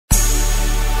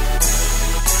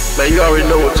Man, you already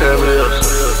know what time it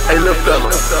is. Hey, little fella,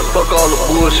 fuck all the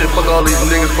bullshit, fuck all these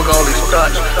niggas, fuck all these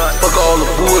thoughts, fuck all the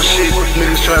bullshit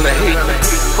niggas trying to hate me.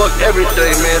 Fuck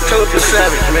everything, man. Tell it to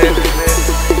Savage, man.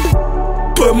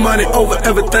 Put money over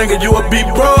everything and you a be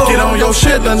broke. Get on your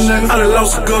shit, little nigga. I done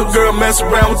lost a good girl, mess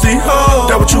around with these hoes.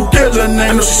 That what you get, little nigga.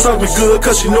 I know she suck me good,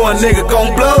 cause she know a nigga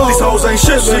gon' blow. These hoes ain't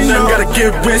shit, little nigga. Gotta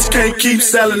get rich, can't keep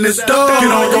selling this dog. Get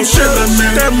on your shit, little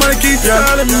nigga. That money keep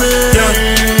telling me.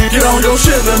 Get on your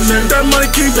shit, little nigga. That money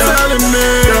keep telling me.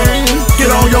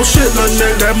 Get on your shit, little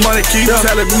nigga. That money keep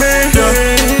telling me.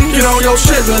 Get on your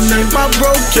shit, little nigga. My bro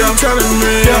keep telling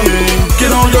me. Get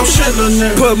on your shit, little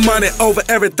nigga. Put money over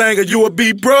everything or you will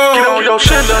be broke. Get on your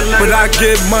shit, little nigga. But I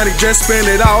get money, just spend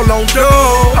it all on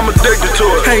dough. I'm addicted to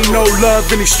it. Ain't no love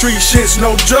in these street shits,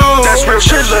 no joke. That's real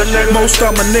shit, little nigga. Most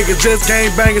of my niggas just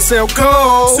gang bang and sell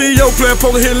cold. CEO playing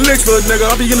poker, hitting licks, little nigga.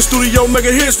 I be in the studio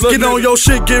making hits, little nigga. Get on your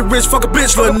shit, get rich, fuck a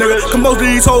bitch, little nigga. Cause most of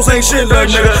these hoes ain't shit, little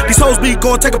nigga. These hoes be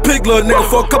gon' take a pic, little nigga.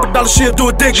 For a couple $, she'll do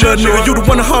a dick, little nigga. You the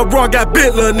one that her raw got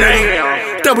bit, little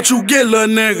nigga. That what you get, little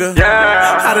nigga.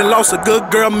 I done lost a good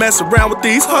girl, mess around with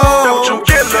these hoes. That what you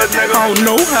get, little nigga. I don't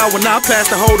know how when I pass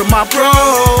the hold of my bro.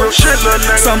 Real shit, little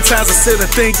nigga. Sometimes I sit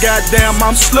and think, goddamn,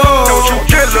 I'm slow. That what you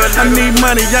get, little nigga. I need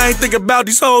money, I ain't think about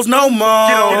these hoes no more.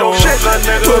 Get on your shit, little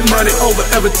nigga. Put money over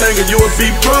everything and you will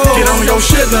be broke. Get on your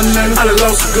shit, little nigga. I done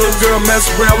lost a good girl, mess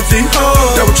around with these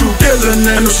hoes. That what you get, little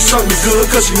nigga. I know she suck me good,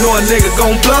 cause she know a nigga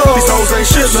gon' blow. These hoes ain't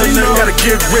shit, little nigga. Gotta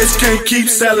get rich, can't keep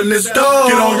selling this dog.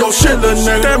 Get on your shit, little nigga.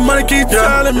 That money keep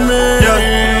telling me.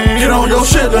 Get on your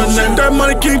shit, little nigga. That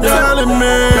money keep telling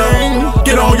me.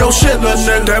 Get on your shit, little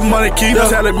nigga. That money keep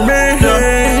telling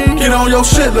me. Get on your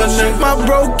shit, little nigga. My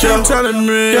bro keep telling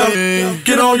me.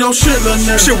 Get on your shit, little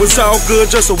nigga. Shit was all good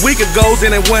just a week ago,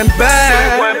 then it went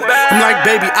bad. I'm like,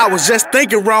 baby, I was just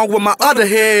thinking wrong with my other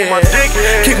head.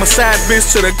 Kick my side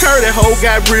bitch to the curb, that hoe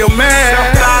got real mad.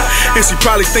 And she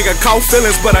probably think I caught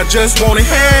feelings, but I just wanted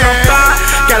head.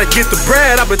 Gotta get the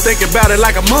bread, I've been thinking about it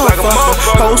like a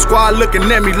motherfucker. Whole squad looking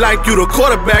at me like you the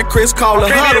quarterback, Chris call a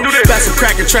huddle. Pass some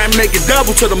crack and try and make it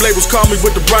double till them labels call me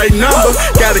with the right number.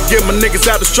 Gotta get my niggas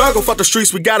out the struggle, fuck the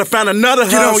streets, we gotta find another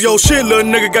hustle. Get on your shit, little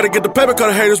nigga, gotta get the paper,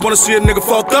 cause the haters wanna see a nigga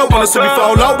fucked up. Wanna see me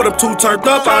fall out, but I'm too turned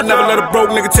up. I never let a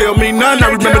broke nigga tell me nothing.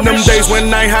 I remember them days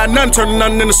when I ain't had nothing, turning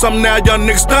nothing into something now young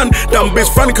niggas done. Dumb bitch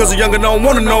funny cause the younger don't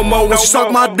wanna know more. When she suck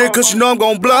my dick cause she know I'm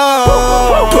gon'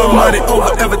 blow. Put money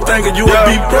over everything and you will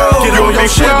be broke. Get on your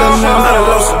shit, little nigga. I done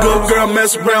lost a good girl,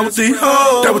 mess around with these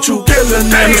hoes. That what you get, little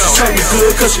nigga. She suck me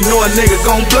good cause she know a nigga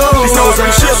gon' blow. These hoes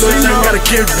ain't shit, little nigga. Gotta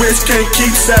get rich, can't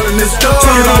keep selling this dog.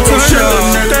 Get on your shit, little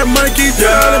nigga. That money keep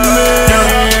telling me.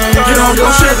 Get on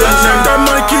your shit, little nigga. That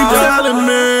money keep telling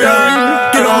me.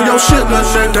 Get on your shit, little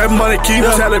nigga. That money keep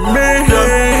telling me.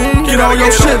 Get on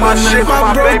your shit, my nigga. My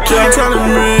bro keep telling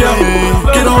me.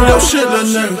 Get on your shit, little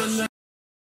nigga.